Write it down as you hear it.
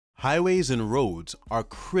Highways and roads are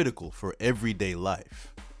critical for everyday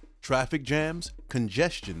life. Traffic jams,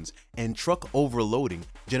 congestions, and truck overloading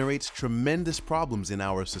generates tremendous problems in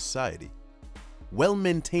our society.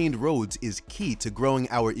 Well-maintained roads is key to growing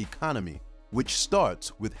our economy, which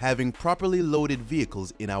starts with having properly loaded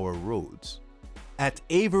vehicles in our roads. At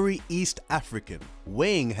Avery East African,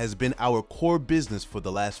 weighing has been our core business for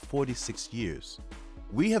the last 46 years.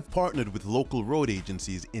 We have partnered with local road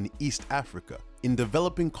agencies in East Africa in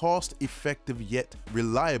developing cost-effective yet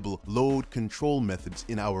reliable load control methods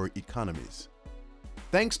in our economies.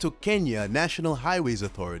 Thanks to Kenya National Highways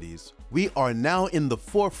Authorities, we are now in the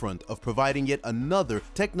forefront of providing yet another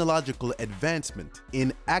technological advancement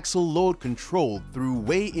in axle load control through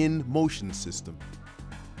weigh-in motion system.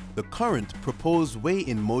 The current proposed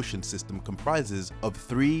weigh-in motion system comprises of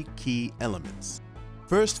 3 key elements.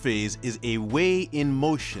 First phase is a weigh-in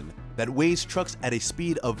motion that weighs trucks at a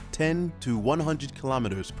speed of 10 to 100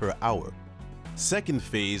 kilometers per hour. Second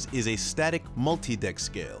phase is a static multi-deck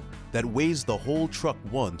scale that weighs the whole truck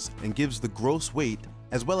once and gives the gross weight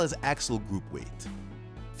as well as axle group weight.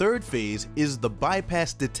 Third phase is the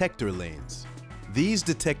bypass detector lanes. These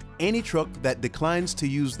detect any truck that declines to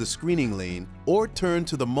use the screening lane or turn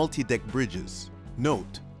to the multi-deck bridges.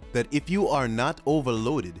 Note that if you are not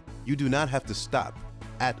overloaded, you do not have to stop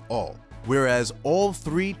at all, whereas all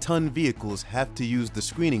 3-ton vehicles have to use the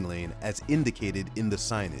screening lane as indicated in the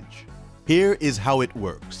signage. Here is how it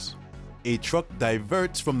works. A truck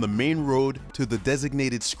diverts from the main road to the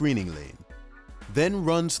designated screening lane, then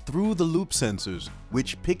runs through the loop sensors,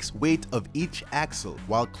 which picks weight of each axle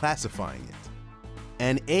while classifying it.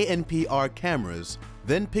 An ANPR cameras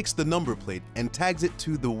then picks the number plate and tags it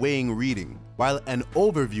to the weighing reading, while an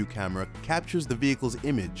overview camera captures the vehicle's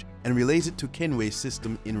image and relays it to Kenway's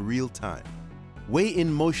system in real time.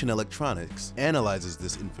 Weigh-in motion electronics analyzes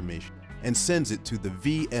this information and sends it to the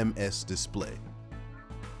VMS display.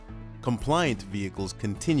 Compliant vehicles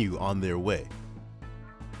continue on their way.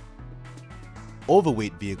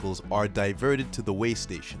 Overweight vehicles are diverted to the weigh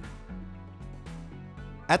station.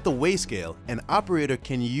 At the weigh scale, an operator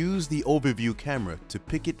can use the overview camera to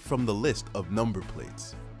pick it from the list of number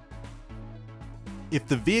plates. If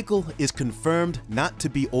the vehicle is confirmed not to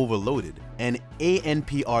be overloaded, an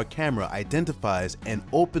ANPR camera identifies and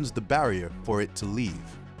opens the barrier for it to leave.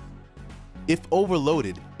 If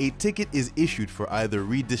overloaded, a ticket is issued for either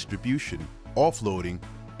redistribution, offloading,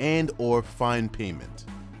 and/or fine payment.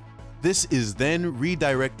 This is then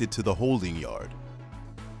redirected to the holding yard.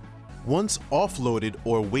 Once offloaded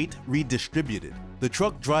or weight redistributed, the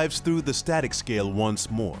truck drives through the static scale once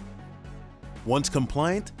more. Once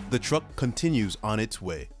compliant, the truck continues on its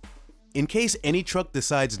way. In case any truck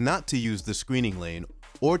decides not to use the screening lane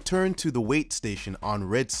or turn to the weight station on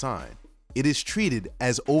red sign, it is treated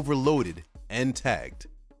as overloaded and tagged.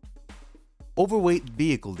 Overweight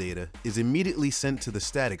vehicle data is immediately sent to the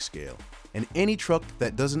static scale, and any truck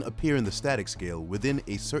that doesn't appear in the static scale within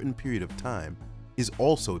a certain period of time is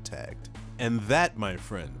also tagged. And that, my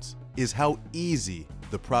friends, is how easy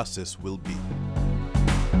the process will be.